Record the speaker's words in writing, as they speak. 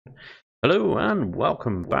Hello and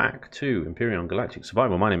welcome back to Empyrion Galactic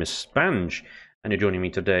Survival. My name is Spanj and you're joining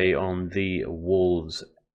me today on the Wolves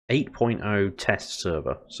 8.0 test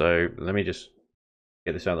server. So let me just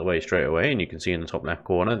get this out of the way straight away, and you can see in the top left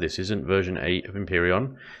corner this isn't version 8 of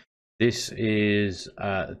Empyrion. This is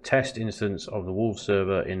a test instance of the Wolves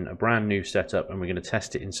server in a brand new setup, and we're going to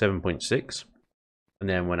test it in 7.6, and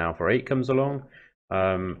then when Alpha 8 comes along,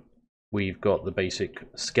 we've got the basic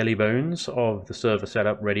skelly bones of the server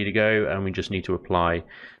setup ready to go, and we just need to apply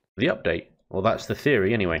the update. Well, that's the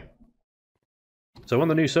theory anyway. So on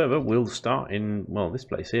the new server, we'll start in, well, this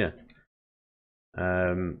place here,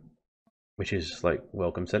 which is like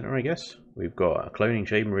Welcome Center, I guess. We've got a cloning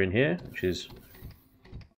chamber in here, which is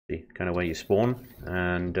the kind of where you spawn,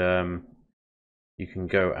 and you can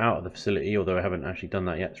go out of the facility, although I haven't actually done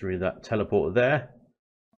that yet, through that teleporter there.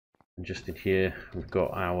 And just in here, we've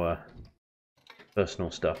got our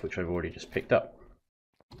personal stuff, which I've already just picked up.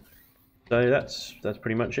 So that's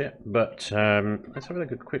pretty much it. But let's have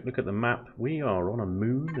a quick look at the map. We are on a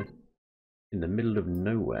moon in the middle of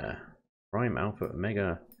nowhere. Prime Alpha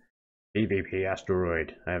Omega PvP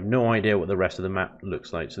asteroid. I have no idea what the rest of the map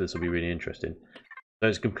looks like, so this will be really interesting. So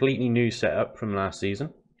it's a completely new setup from last season.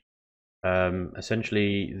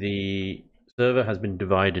 Essentially, the server has been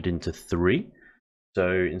divided into 3. So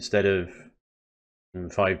instead of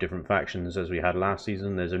 5 different factions as we had last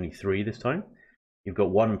season, there's only 3 this time. You've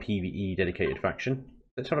got 1 PvE dedicated faction.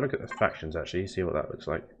 Let's have a look at the factions actually, see what that looks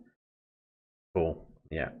like. Cool,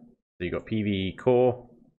 yeah. So you've got PvE Core,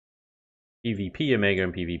 PvP Omega,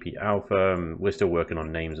 and PvP Alpha. We're still working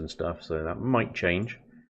on names and stuff, so that might change.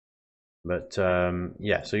 But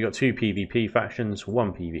yeah, so you've got 2 PvP factions,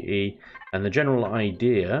 1 PvE, and the general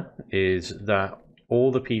idea is that all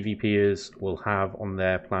the PvPers will have on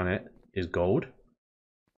their planet is gold.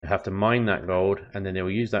 They have to mine that gold, and then they will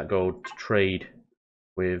use that gold to trade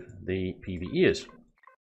with the PvEers.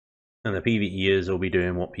 And the PvEers will be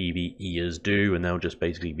doing what PvEers do, and they'll just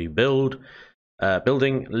basically be building,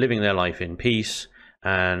 living their life in peace,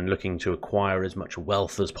 and looking to acquire as much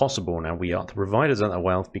wealth as possible. Now, we are the providers of that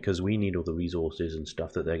wealth because we need all the resources and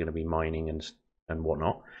stuff that they're going to be mining and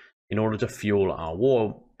whatnot in order to fuel our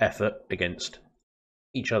war effort against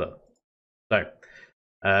each other. So,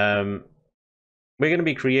 we're going to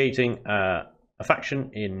be creating a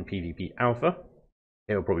faction in PvP Alpha.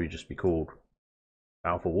 It will probably just be called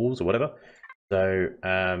Alpha Wolves or whatever. So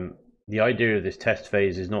the idea of this test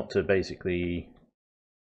phase is not to basically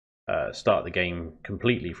start the game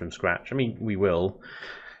completely from scratch. I mean, we will,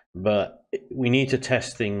 but we need to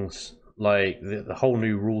test things like the whole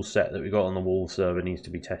new rule set that we got on the Wolves server needs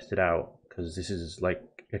to be tested out, because this is like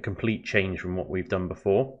a complete change from what we've done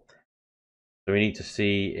before. So we need to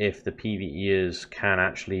see if the PvEers can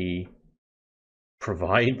actually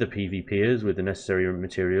provide the PvPers with the necessary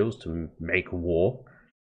materials to make war,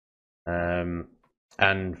 and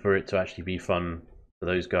for it to actually be fun for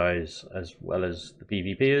those guys as well as the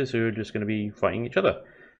PvPers who are just going to be fighting each other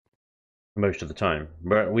most of the time.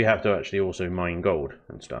 But we have to actually also mine gold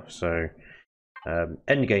and stuff. So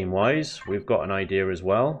end game wise, we've got an idea as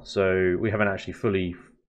well. So we haven't actually fully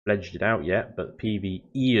fledged it out yet, but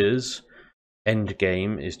PvEers end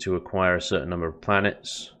game is to acquire a certain number of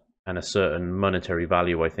planets and a certain monetary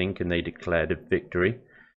value, I think, and they declared a victory.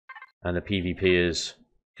 And the PvPers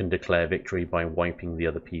can declare victory by wiping the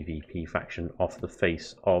other PvP faction off the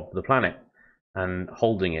face of the planet and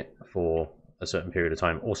holding it for a certain period of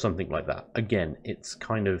time, or something like that. Again, it's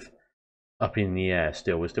kind of up in the air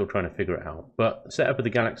still. We're still trying to figure it out. But the setup of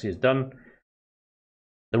the galaxy is done.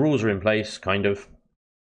 The rules are in place, kind of.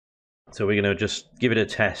 So we're going to just give it a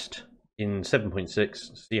test in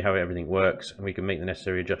 7.6, see how everything works, and we can make the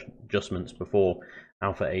necessary adjustments before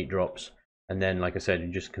Alpha 8 drops. And then, like I said,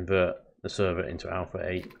 you just convert the server into Alpha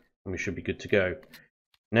 8, and we should be good to go.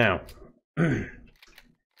 Now,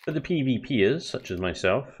 for the PvPers, such as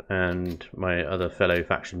myself and my other fellow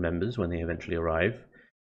faction members when they eventually arrive,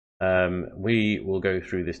 we will go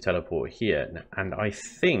through this teleport here. And I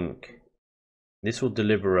think this will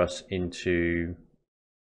deliver us into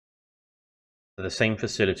the same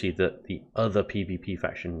facility that the other PvP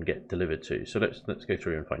faction get delivered to. So let's go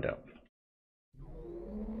through and find out.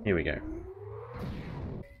 Here we go.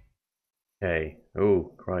 Okay.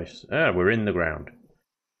 Oh Christ! We're in the ground.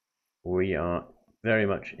 We are very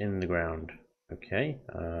much in the ground. Okay.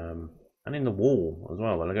 And in the wall as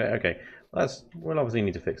well. Okay. We'll obviously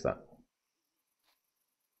need to fix that.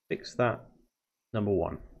 Fix that. Number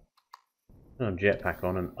 1. Jetpack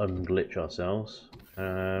on and unglitch ourselves.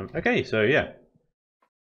 Okay. So yeah.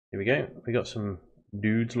 Here we go. We got some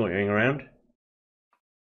dudes loitering around.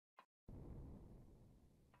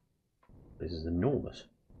 This is enormous.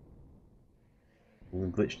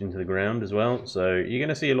 glitched into the ground as well. So you're going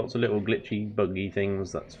to see lots of little glitchy, buggy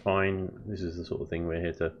things. That's fine. This is the sort of thing we're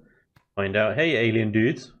here to find out. Hey, alien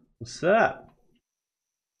dudes, what's up?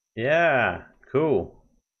 Yeah, cool.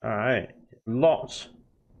 All right, lots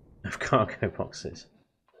of cargo boxes.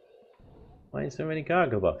 Why so many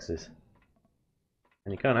cargo boxes?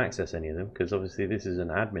 And you can't access any of them because obviously this is an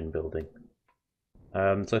admin building.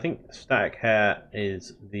 So I think Static Hair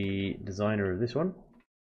is the designer of this one.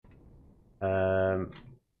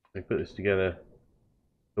 We put this together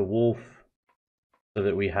for Wolf so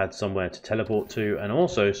that we had somewhere to teleport to and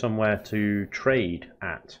also somewhere to trade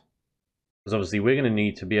at. Because obviously we're going to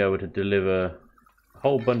need to be able to deliver a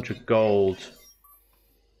whole bunch of gold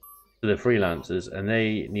to the freelancers, and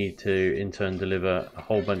they need to in turn deliver a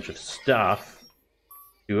whole bunch of stuff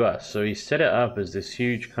to us. So he set it up as this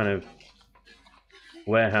huge kind of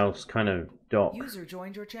warehouse kind of dock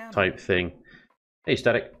type thing. Hey,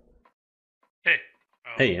 Static. Hey.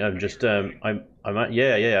 Hey, I'm just I'm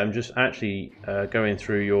just actually going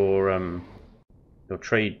through your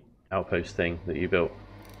trade outpost thing that you built.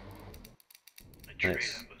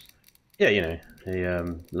 Yeah, you know,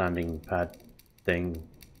 the landing pad thing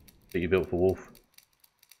that you built for Wolf.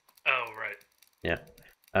 Oh, right. Yeah.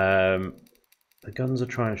 The guns are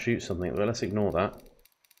trying to shoot something, but let's ignore that.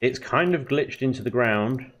 It's kind of glitched into the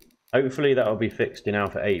ground. Hopefully that'll be fixed in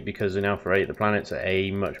Alpha 8, because in Alpha 8 the planets are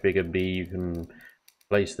A, much bigger, B, you can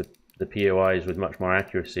place the POIs with much more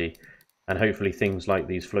accuracy, and hopefully things like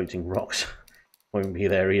these floating rocks won't be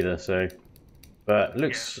there either. So, but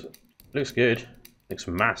looks good. Looks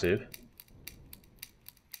massive.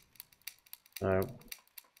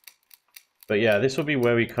 But yeah, this will be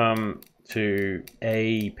where we come to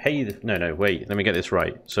pay the... No, wait, let me get this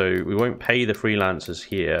right. So we won't pay the freelancers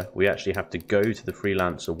here. We actually have to go to the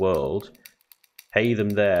freelancer world, pay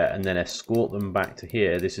them there, and then escort them back to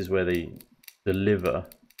here. This is where they deliver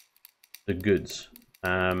the goods.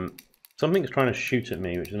 Something's trying to shoot at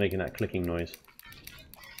me, which is making that clicking noise.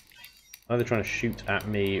 Either trying to shoot at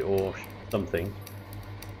me or something.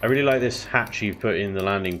 I really like this hatch you've put in the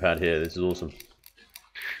landing pad here. This is awesome.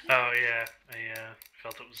 Oh yeah, I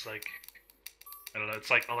felt it was like, I don't know, it's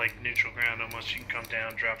like neutral ground almost. You can come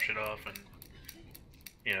down, drop shit off, and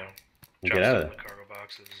you know, drop stuff in the cargo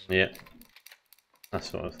boxes. Yeah,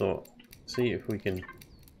 that's what I thought. See if we can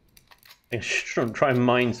try and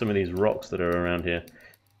mine some of these rocks that are around here.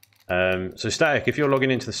 So Static, if you're logging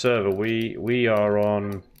into the server, we are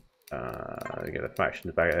on. Get the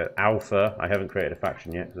factions back at Alpha. I haven't created a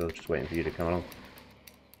faction yet because I was just waiting for you to come along.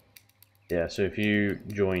 Yeah, so if you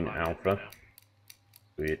join Alpha,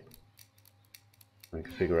 we can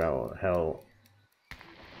figure out what the hell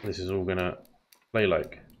this is all gonna play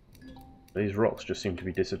like. These rocks just seem to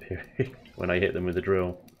be disappearing when I hit them with the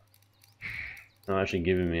drill. Not actually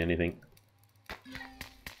giving me anything.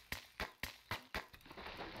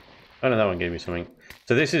 Oh no, that one gave me something.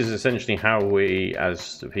 So this is essentially how we,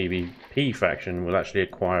 as the PvP faction, will actually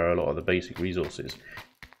acquire a lot of the basic resources.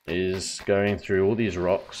 Is going through all these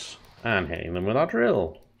rocks and hitting them with our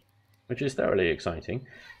drill, which is thoroughly exciting.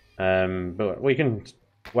 But we can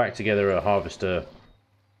whack together a harvester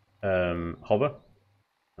hobber.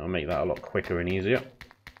 I'll make that a lot quicker and easier.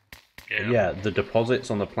 Yeah, the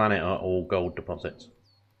deposits on the planet are all gold deposits.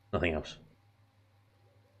 Nothing else.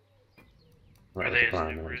 Are they as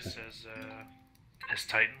numerous as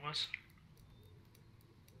Titan was?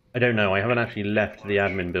 I don't know. I haven't actually left the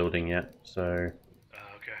admin building yet, so...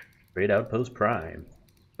 okay. Raid Outpost Prime.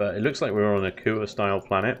 But it looks like we're on a Kua-style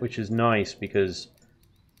planet, which is nice because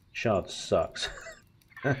Shard sucks.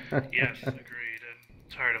 Yes, agreed. I'm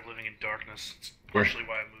tired of living in darkness. It's partially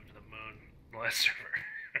why I moved to the moon the last server.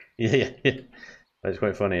 yeah. It's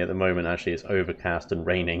quite funny. At the moment, actually, it's overcast and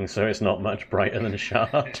raining, so it's not much brighter than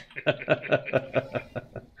Shard.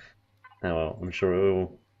 Oh well, I'm sure it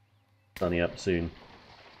will sunny up soon.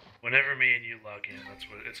 Whenever me and you log in, that's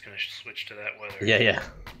what it's going to switch to that weather. Yeah.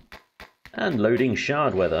 And loading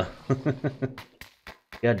Shard weather.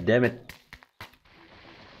 God damn it.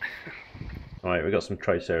 Alright, we've got some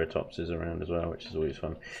Triceratopses around as well, which is always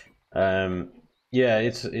fun. Yeah,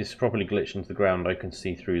 it's properly glitched into the ground. I can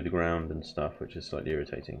see through the ground and stuff, which is slightly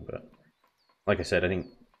irritating. But like I said, I think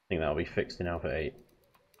that'll be fixed in Alpha 8.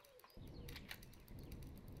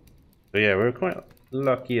 But yeah, we're quite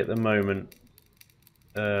lucky at the moment.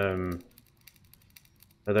 Although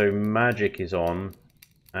Magic is on,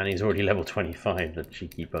 and he's already level 25, the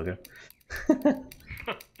cheeky bugger.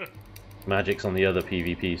 Magic's on the other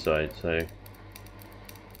PvP side, so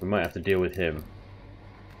we might have to deal with him.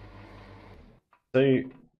 So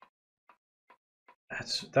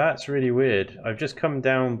that's really weird. I've just come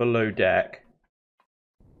down below deck,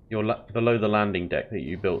 below the landing deck that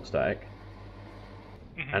you built, Static,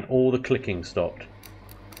 and all the clicking stopped.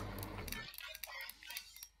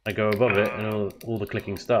 I go above it, and all the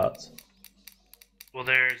clicking starts. Well,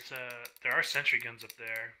 there are sentry guns up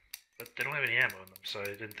there, but they don't have any ammo in them, so I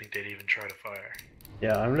didn't think they'd even try to fire.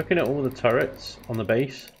 Yeah, I'm looking at all the turrets on the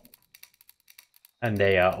base, and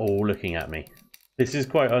they are all looking at me. This is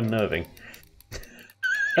quite unnerving.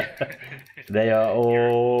 They are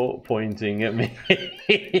all pointing at me. Oh,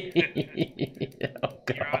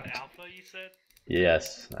 You're on Alpha, you said?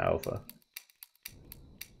 Yes, Alpha.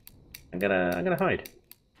 I'm gonna hide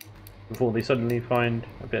before they suddenly find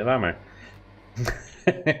a bit of ammo.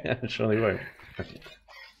 I'm sure they won't.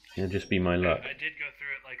 It'll just be my luck. I did go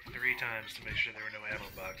through it like 3 times to make sure there were no ammo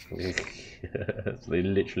boxes. So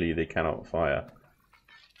they cannot fire.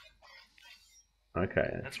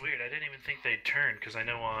 Okay. That's weird. I didn't even think they'd turn because I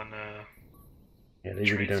know on yeah, they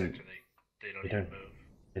really don't. They don't even move.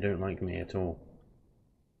 They don't like me at all.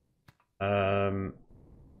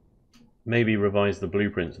 Maybe revise the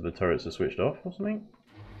blueprints of the turrets are switched off or something.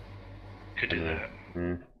 Could do that.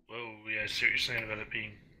 Mm. Whoa, yeah, I see what you're saying about it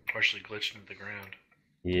being partially glitched into the ground.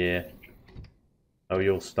 Yeah. Oh,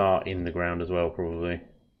 you'll start in the ground as well, probably.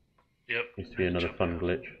 Yep. Used to be another fun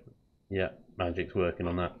glitch. Yeah, Magic's working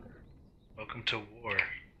on that. Welcome to war.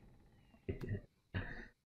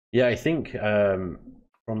 Yeah, I think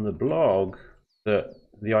from the blog that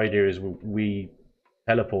the idea is we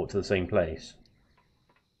teleport to the same place.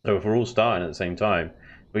 So if we're all starting at the same time,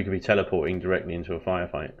 we could be teleporting directly into a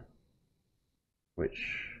firefight, which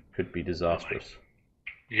could be disastrous.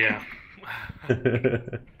 Yeah.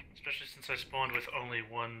 Especially since I spawned with only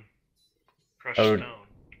one crushed stone.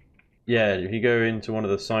 Yeah, if you go into one of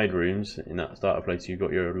the side rooms in that starter place, you've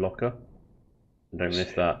got your locker. Don't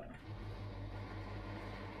miss that.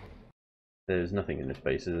 There's nothing in this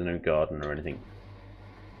base. There's no garden or anything.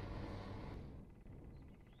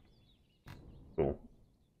 Cool.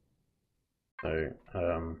 So,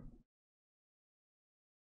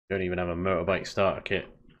 don't even have a motorbike starter kit.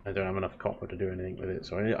 I don't have enough copper to do anything with it,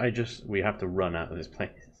 so we have to run out of this place.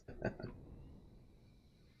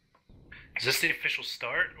 Is this the official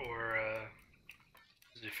start, or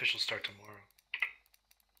is the official start tomorrow?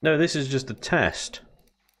 No, this is just a test.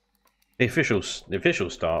 The official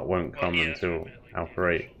start won't come until Alpha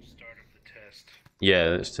 8. Start of the test. Yeah,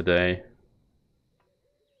 that's today.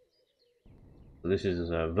 So this is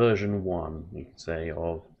version 1, you could say,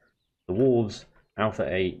 of the Wolves Alpha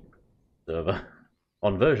 8 server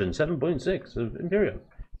on version 7.6 of Empyrion.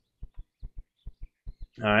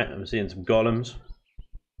 Alright, I'm seeing some golems.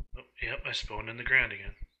 Oh, yep, I spawned in the ground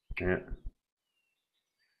again. Yeah.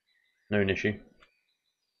 No issue.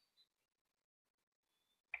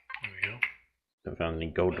 There we go. Haven't found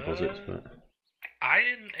any gold deposits, but I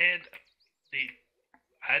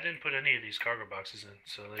didn't put any of these cargo boxes in,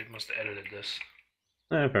 so they must have edited this.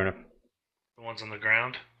 no, fair enough. The ones on the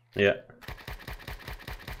ground. Yeah.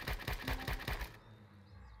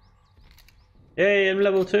 Yay, I'm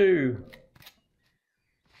level 2!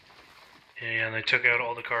 Yeah, and they took out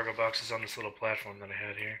all the cargo boxes on this little platform that I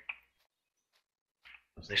had here.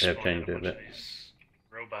 They spawned in a bunch of these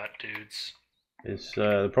robot dudes. It's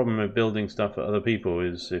the problem with building stuff for other people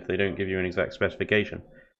is if they don't give you an exact specification.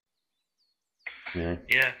 Yeah.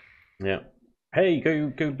 Yeah. Yeah. Hey, go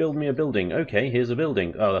build me a building. Okay, here's a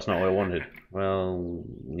building. Oh, that's not what I wanted. Well,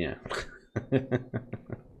 yeah.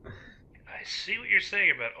 I see what you're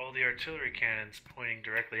saying about all the artillery cannons pointing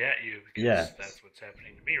directly at you, because that's what's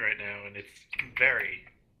happening to me right now, and it's very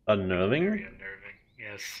unnerving. Very unnerving.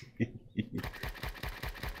 Yes.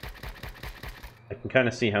 I can kind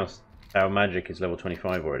of see how Magic is level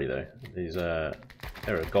 25 already, though. These there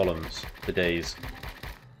are golems for days.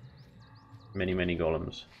 Many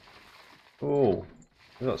golems. Oh,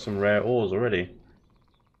 I got some rare ores already.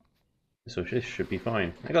 So this should be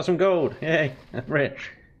fine. I got some gold. Yay, I'm rich.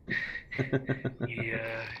 He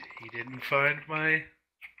didn't find my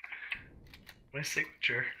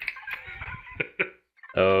signature.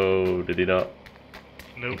 Oh, did he not?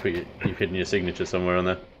 Nope. You've hidden your signature somewhere on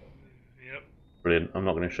there. Yep. Brilliant. I'm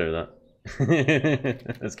not going to show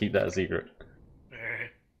that. Let's keep that a secret.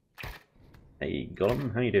 Alright. Hey,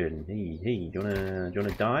 Golem, how you doing? Hey, do you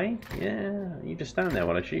wanna die? Yeah, you just stand there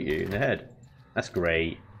while I shoot you in the head. That's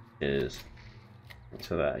great. Cheers.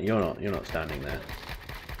 So that you're not standing there.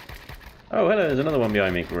 Oh, hello, there's another one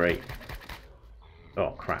behind me. Great.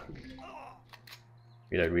 Oh crap.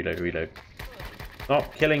 Reload.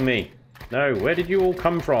 Stop killing me. No, where did you all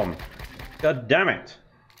come from? God damn it.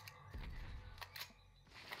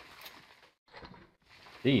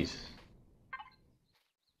 Jeez.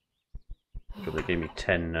 Sure, they gave me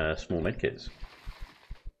 10 small medkits.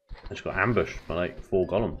 just got ambushed by like 4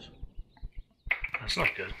 golems. That's not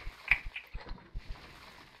good.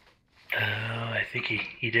 I think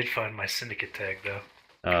he did find my syndicate tag though.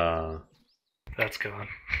 That's gone.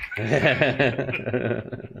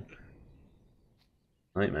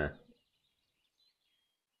 Nightmare.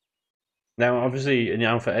 Now, obviously, in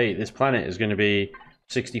Alpha 8, this planet is going to be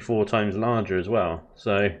 64 times larger as well.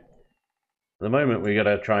 So, at the moment, we've got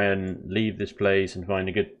to try and leave this place and find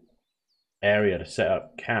a good area to set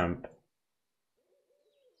up camp.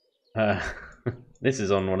 This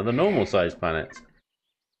is on one of the normal-sized planets.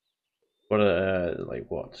 What, like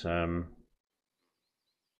what? 4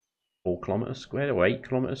 kilometers squared or 8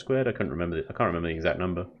 kilometers squared? I can't remember the exact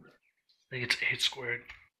number. I think it's 8 squared.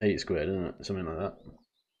 8 squared, isn't it? Something like that.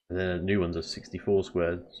 And then the new ones are 64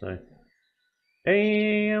 squared. So,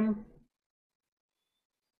 damn.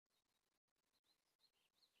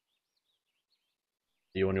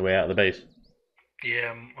 Are you on your way out of the base?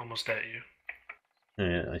 Yeah, I'm almost at you.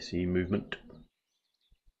 Yeah, I see movement.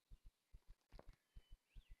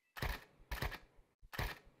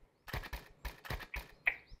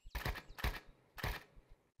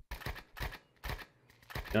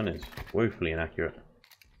 Gun is woefully inaccurate.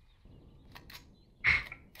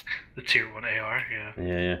 The tier 1 AR, yeah.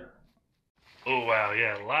 Yeah. Oh wow,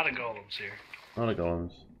 yeah, a lot of golems here. A lot of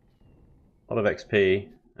golems. A lot of XP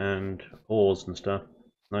and ores and stuff.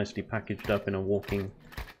 Nicely packaged up in a walking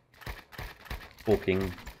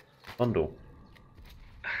bundle.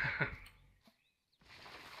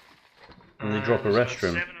 And they drop a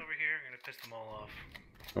restroom. 7 over here, I'm gonna piss them all off.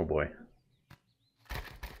 Oh boy.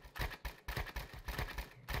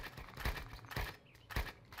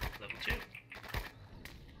 Level 2.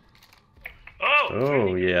 Oh!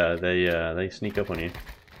 Oh yeah, they sneak up on you.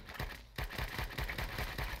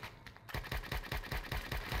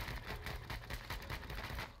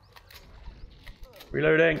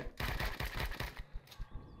 Reloading.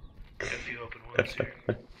 Got a few open ones here.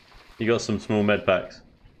 You got some small med packs.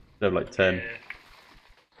 They have like 10. Yeah.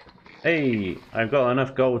 Hey, I've got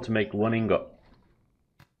enough gold to make 1 ingot.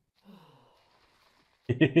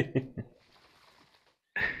 The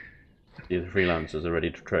freelancers are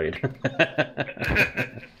ready to trade.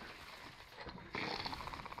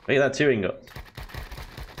 Make that 2 ingots.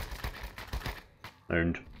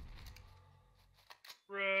 Owned.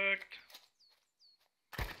 Wrecked.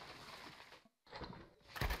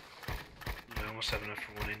 I almost have enough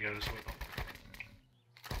for 1 ingot as well.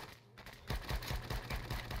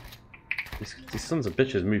 These sons of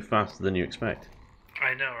bitches move faster than you expect.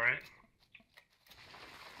 I know, right?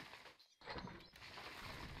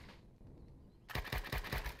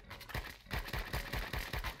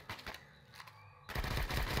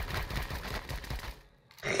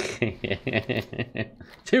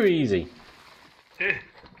 Too easy.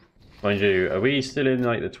 Mind you, are we still in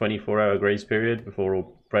like the 24-hour grace period before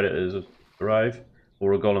all predators arrive?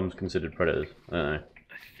 Or are golems considered predators? I don't know.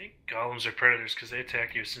 I think golems are predators because they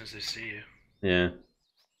attack you as soon as they see you. Yeah.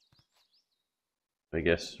 I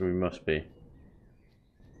guess we must be.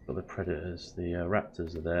 But the predators, the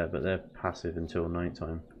raptors are there, but they're passive until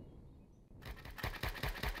nighttime.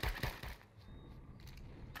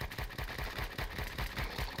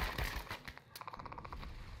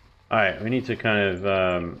 Alright, we need to kind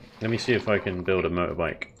of, let me see if I can build a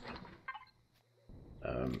motorbike.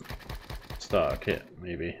 Starter kit,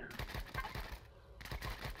 maybe.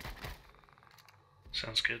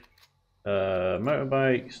 Sounds good.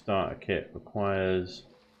 Motorbike starter kit requires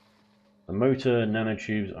a motor,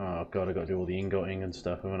 nanotubes. Oh god, I got to do all the ingoting and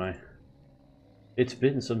stuff, haven't I? It's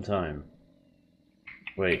been some time.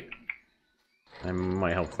 Wait. I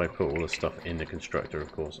might help if I put all the stuff in the constructor,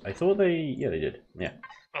 of course. I thought they... yeah, they did. Yeah.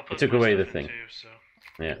 I took away the thing. Too, so.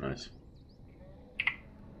 Yeah, nice.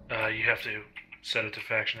 You have to set it to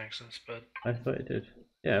faction access, but... I thought it did.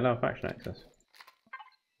 Yeah, allow faction access.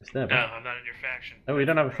 It's there, no, I'm not in your faction. Oh, we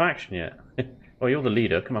don't have a faction yet. Oh, you're the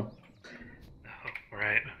leader, come on. Oh,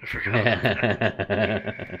 right. I forgot about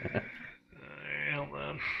that. Hold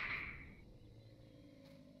on.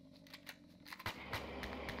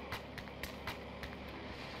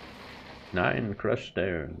 Nine crushed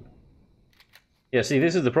stone. Yeah, see,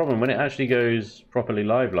 this is the problem. When it actually goes properly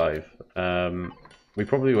live, we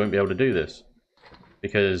probably won't be able to do this.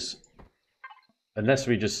 Because unless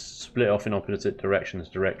we just split off in opposite directions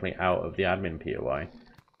directly out of the admin POI,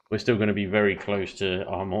 we're still going to be very close to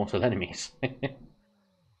our mortal enemies.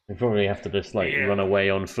 We probably have to just like run away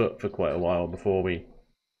on foot for quite a while before we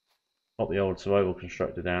pop the old survival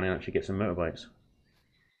constructor down and actually get some motorbikes.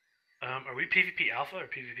 Are we PvP Alpha or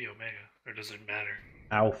PvP Omega? Or does it matter?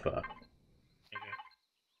 Alpha. Okay.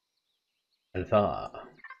 Alpha.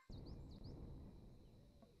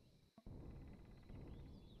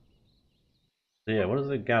 So yeah, what does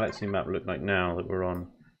the galaxy map look like now that we're on?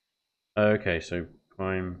 Okay, so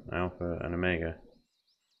Prime, Alpha, and Omega.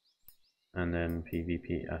 And then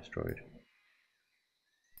PvP asteroid.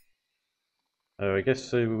 Oh, I guess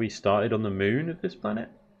so we started on the moon of this planet?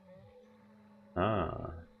 Ah.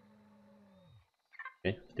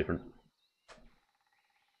 Okay, it's different.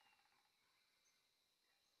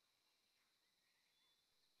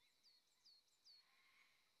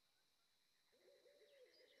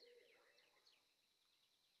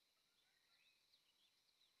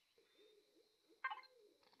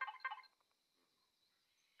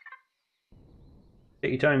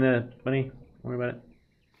 Take your time there, bunny. Don't worry about it.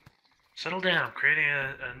 Settle down. I'm creating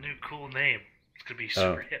a new cool name. It's gonna be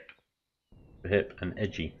super hip. Hip and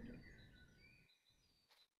edgy.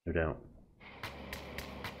 No doubt.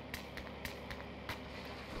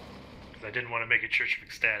 Because I didn't want to make a Church of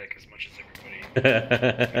Ecstatic as much as everybody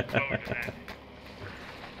looked forward to that.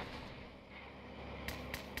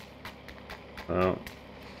 Well,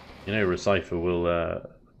 you know, Recipher will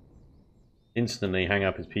instantly hang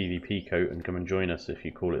up his PvP coat and come and join us if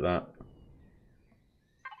you call it that.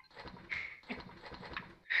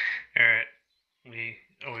 Alright.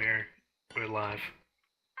 We're live.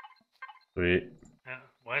 Sweet.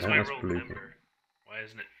 Why is my role member? Why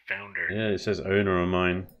isn't it founder? Yeah, it says owner on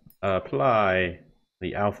mine. Apply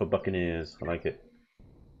the Alpha Buccaneers. I like it.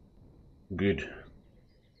 Good.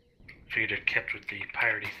 Figured it kept with the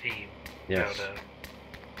piratey theme. Yes. Without,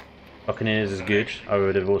 Buccaneers is good. I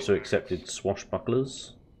would have also accepted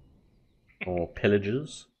swashbucklers, or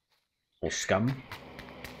pillagers, or scum.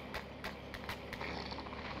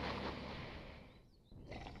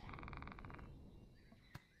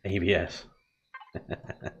 ABS.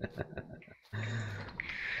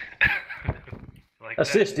 like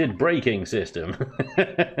Assisted braking system.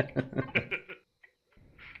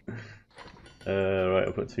 Right,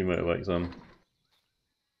 I'll put 2 motorbikes on.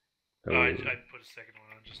 Oh, I put a second one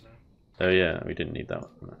on just now. Oh yeah, we didn't need that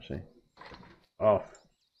one actually. Off.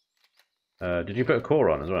 Did you put a core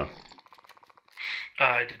on as well?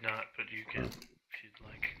 I did not, but you can if you'd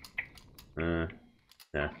like.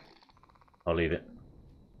 Yeah. I'll leave it.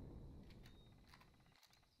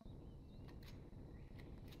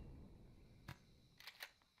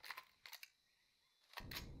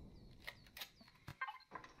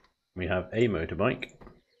 We have a motorbike.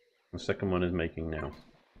 The second one is making now.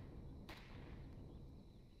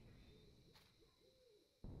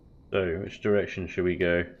 So, which direction should we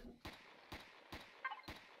go?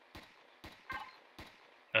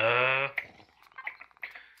 Oh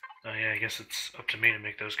yeah, I guess it's up to me to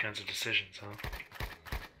make those kinds of decisions, huh?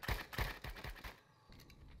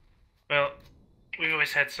 Well, we've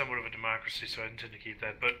always had somewhat of a democracy, so I intend to keep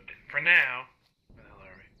that. But for now, where the hell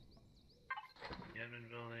are we? Yemen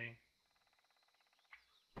building.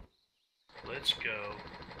 Let's go.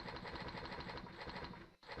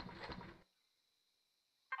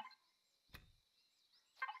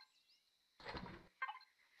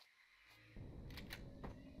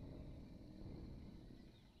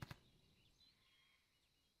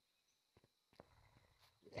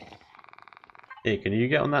 Hey, can you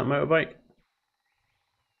get on that motorbike?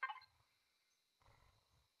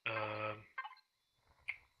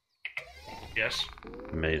 Yes.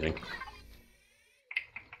 Amazing.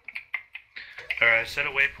 Alright, I set a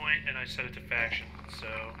waypoint and I set it to faction,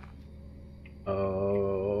 so...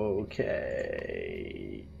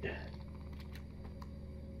 Okay.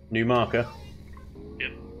 New marker.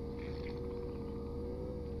 Yep.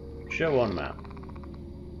 Show on map.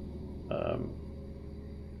 I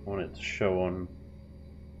want it to show on.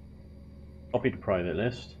 Copy to private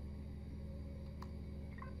list.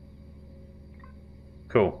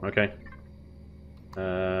 Cool. Okay.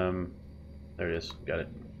 There it is. Got it.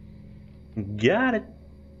 Got it.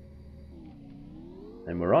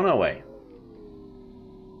 And we're on our way.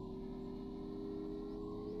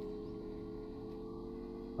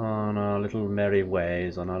 On our little merry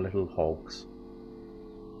ways, on our little hogs.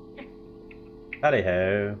 Howdy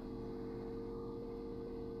ho.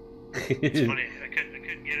 It's funny, I couldn't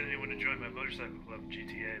get anyone to join my motorcycle club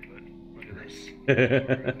GTA, but look at this.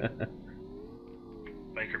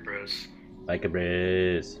 Biker bros. Biker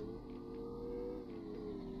bros.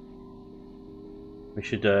 We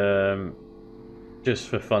should, just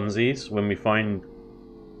for funsies, when we find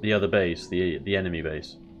the other base, the enemy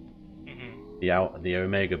base, the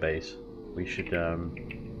Omega base, we should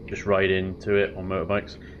just ride into it on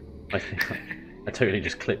motorbikes. I think I totally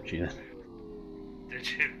just clipped you then. Did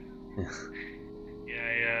you?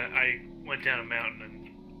 Yeah, I went down a mountain and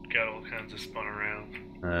got all kinds of spun around.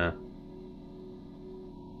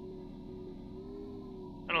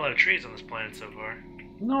 Not a lot of trees on this planet so far.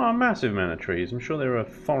 not a massive amount of trees. I'm sure there are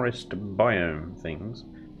forest biome things.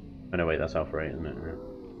 Oh no, wait, that's Alpha 8, isn't it? Yeah.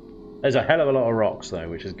 There's a hell of a lot of rocks though,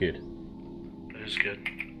 which is good. That is good.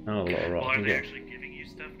 Not a lot of rocks. Well, are they actually giving you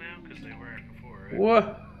stuff now? Because they weren't before, right?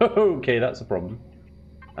 Whoa! Okay, that's a problem.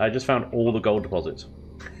 I just found all the gold deposits. Oh,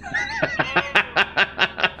 so did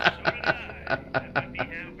I. That might be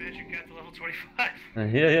how Magic got to level 25.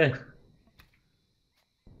 Yeah.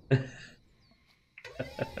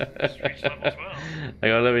 Just reached level 12.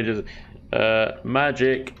 Hang on, let me just...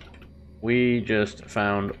 Magic. We just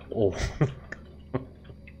found all...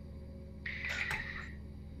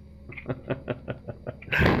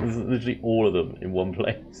 This is literally all of them in one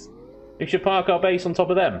place. We should park our base on top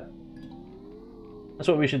of them. That's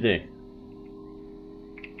what we should do.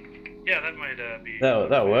 Yeah, that might be...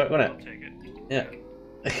 That'll work, won't it? I'll take it. Yeah.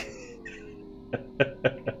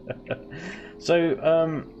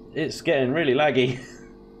 So, it's getting really laggy.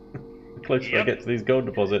 The closer I get to these gold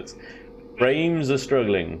deposits. Frames are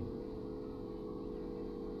struggling.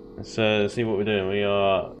 Let's see what we're doing. We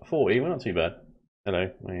are 40, we're not too bad.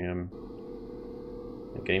 Hello, the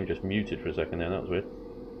game just muted for a second there, that was weird.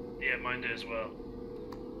 Yeah, mine did as well.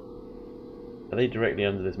 Are they directly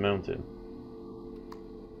under this mountain?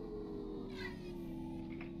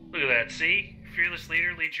 Look at that, see? Fearless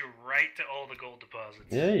Leader leads you right to all the gold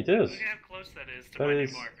deposits. Yeah, he does. Look at how close that is to That my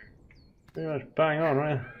is new marker. pretty much bang on,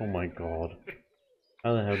 right? Oh my god.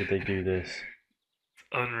 How the hell did they do this? It's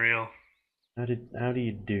unreal. How do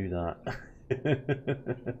you do that?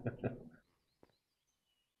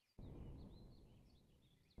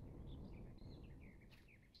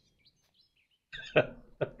 I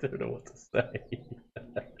don't know what to say.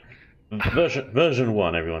 version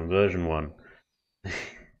 1, everyone. Version 1.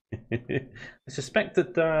 I suspect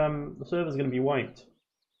that the server's going to be wiped.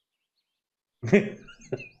 He A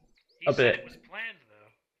said bit. it was planned,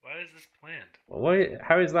 though. Why is this planned? Why?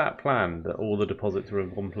 How is that planned? That all the deposits are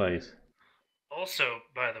in one place? Also,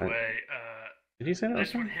 by the way, Did you say that?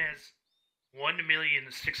 this one has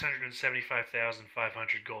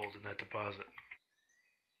 1,675,500 gold in that deposit.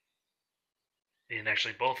 In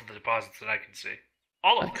actually both of the deposits that I can see.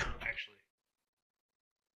 All of them, actually.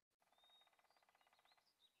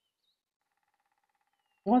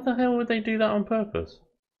 Why the hell would they do that on purpose?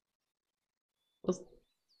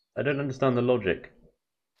 I don't understand the logic.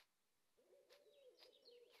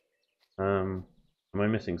 Am I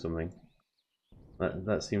missing something?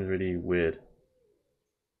 That seems really weird.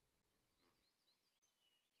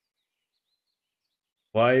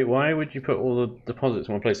 Why would you put all the deposits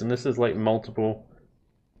in one place? And this is like multiple.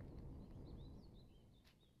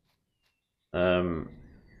 Are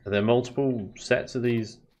there multiple sets of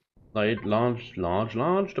these like large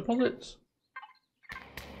deposits?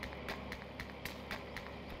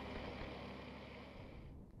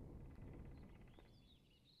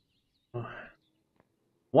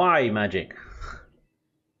 Why magic?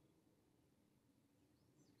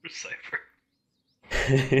 Recipher.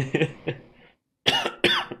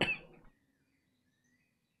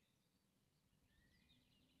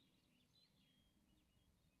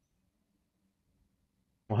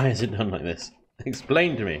 Why is it done like this?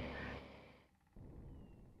 Explain to me.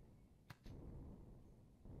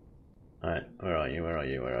 Alright, where are you?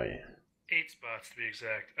 8 spots to be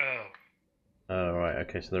exact. Oh. Oh, right,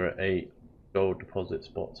 okay, so there are 8 gold deposit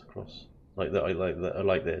spots across. Like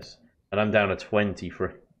this. And I'm down to 20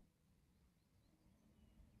 for...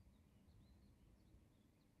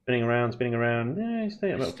 Spinning around. Yeah,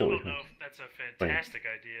 stay at I about still 40. don't know if that's a fantastic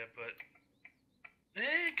idea, but...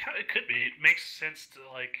 it could be. It makes sense to,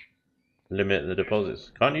 like... Limit the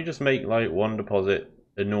deposits. Can't you just make, like, one deposit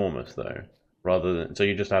enormous, though? Rather than... So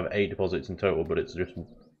you just have 8 deposits in total, but it's just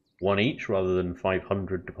one each, rather than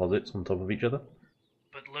 500 deposits on top of each other?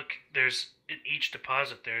 But look, there's... In each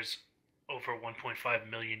deposit, there's over 1.5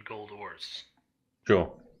 million gold ores.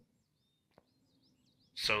 Sure.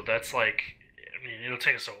 So that's like... I mean, it'll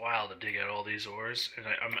take us a while to dig out all these ores, and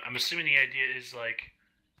I'm assuming the idea is, like...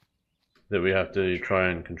 That we have to try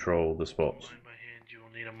and control the spots. Mine by hand, you will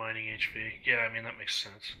need a mining HV. Yeah, I mean, that makes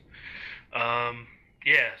sense.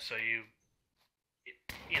 Yeah, so you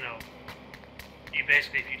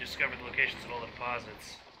basically, if you discover the locations of all the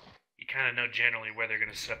deposits, you kind of know generally where they're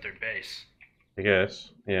going to set up their base. I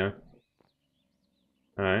guess, yeah.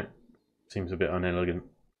 Alright. Seems a bit unelegant,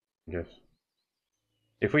 I guess.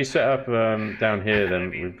 If we set up down here, then I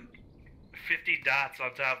mean, we've... 50 dots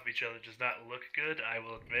on top of each other does not look good, I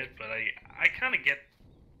will admit, but I kind of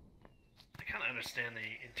understand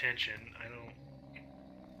the intention. I don't...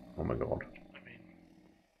 Oh my god. I mean,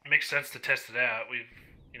 it makes sense to test it out.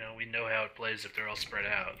 We know how it plays if they're all spread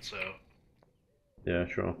out, so... Yeah,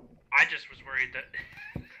 sure. I just was worried that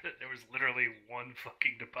There was literally one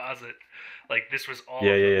fucking deposit. Like, this was all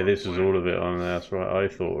Yeah, of yeah, them yeah. on This was one. all of it on there. That's right. I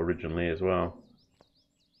thought originally as well.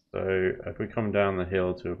 So if we come down the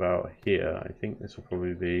hill to about here, I think this will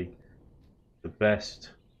probably be the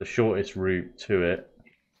shortest route to it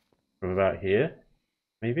from about here,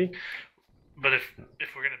 maybe. But if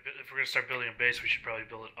we're gonna start building a base, we should probably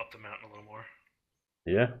build it up the mountain a little more.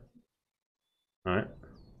 Yeah. All right.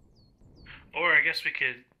 Or I guess we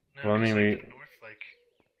could. No, Well, I mean, like the north, like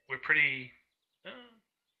we're pretty.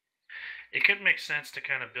 It could make sense to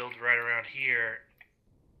kind of build right around here,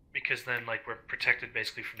 because then like we're protected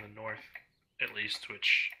basically from the north, at least.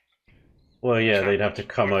 Which. Well, yeah, they'd have to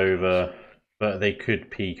come over, but they could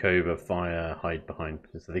peek over, fire, hide behind,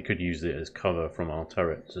 because they could use it as cover from our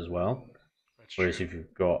turrets as well. That's Whereas true. if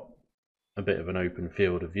you've got a bit of an open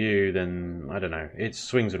field of view, then I don't know. It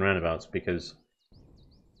swings and roundabouts because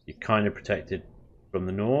you're kind of protected from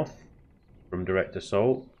the north, from direct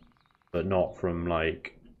assault, but not from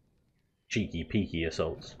like cheeky, peeky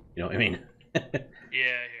assaults. You know what I mean? Yeah, I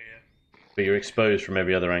hear you. But you're exposed from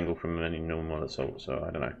every other angle from any normal assault. So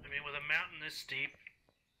I don't know. I mean, with a mountain this steep,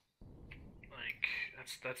 like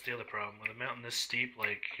that's the other problem. With a mountain this steep,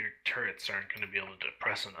 like your turrets aren't going to be able to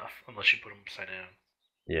press enough unless you put them upside down.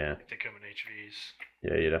 Yeah. Like they come in HVs.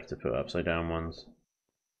 Yeah, you'd have to put upside down ones.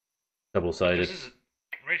 Double-sided.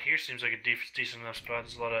 Right here seems like a decent enough spot.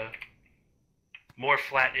 There's a lot of more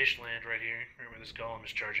flat-ish land right here, right where this golem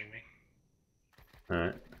is charging me.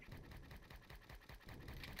 Alright.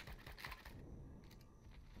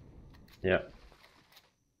 Yeah.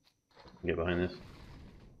 Get behind this.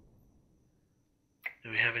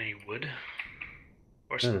 Do we have any wood?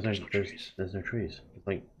 Or No, there's no trees. There's no trees. There's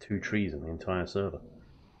like 2 trees in the entire server.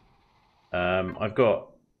 I've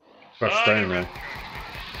got crushed stone though.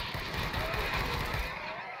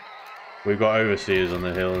 We've got overseers on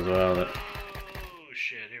the hill as well. That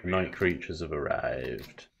shit, here we night go. creatures have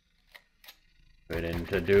arrived. Right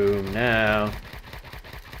into doom now.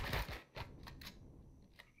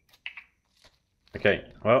 Okay,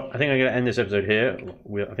 well, I think I'm going to end this episode here.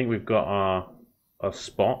 I think we've got our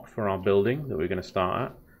spot for our building that we're going to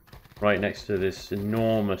start at, right next to this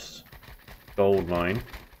enormous gold mine.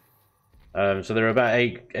 So there are about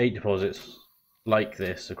eight deposits like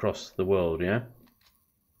this across the world, yeah?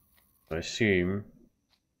 I assume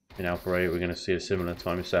in Alpha 8 we're going to see a similar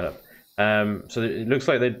time of setup. So it looks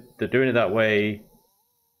like they're doing it that way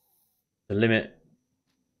to limit,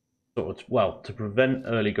 to prevent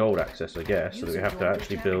early gold access, I guess, so that we have to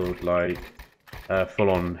actually build like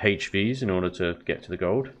full-on HVs in order to get to the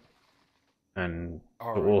gold, and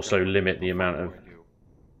also limit the amount of.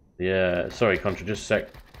 Yeah, sorry, Contra, just a sec.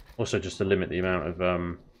 Also, just to limit the amount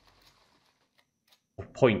of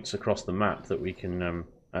points across the map that we can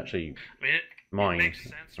actually mine. It makes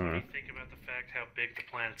sense when you think about the fact how big the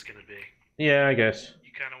planet's going to be. Yeah, I guess.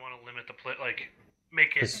 You kind of want to limit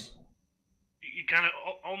make it. You kind of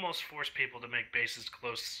almost force people to make bases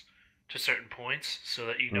close to certain points so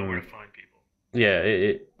that you know where to find people. Yeah,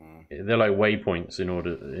 they're like waypoints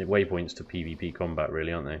to PvP combat,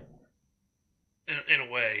 really, aren't they? In a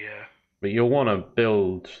way, yeah. But you'll want to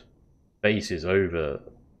build bases over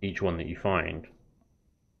each one that you find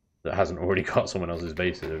that hasn't already got someone else's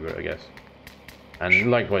bases over it, I guess.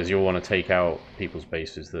 And likewise, you'll want to take out people's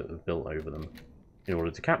bases that have built over them in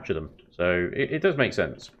order to capture them. So it does make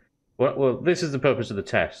sense. Well, this is the purpose of the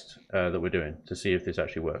test that we're doing, to see if this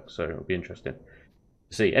actually works. So it'll be interesting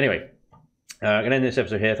to see. Anyway, I'm going to end this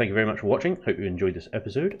episode here. Thank you very much for watching. Hope you enjoyed this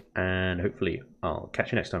episode, and hopefully I'll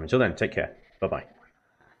catch you next time. Until then, take care. Bye-bye.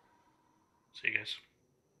 See you guys.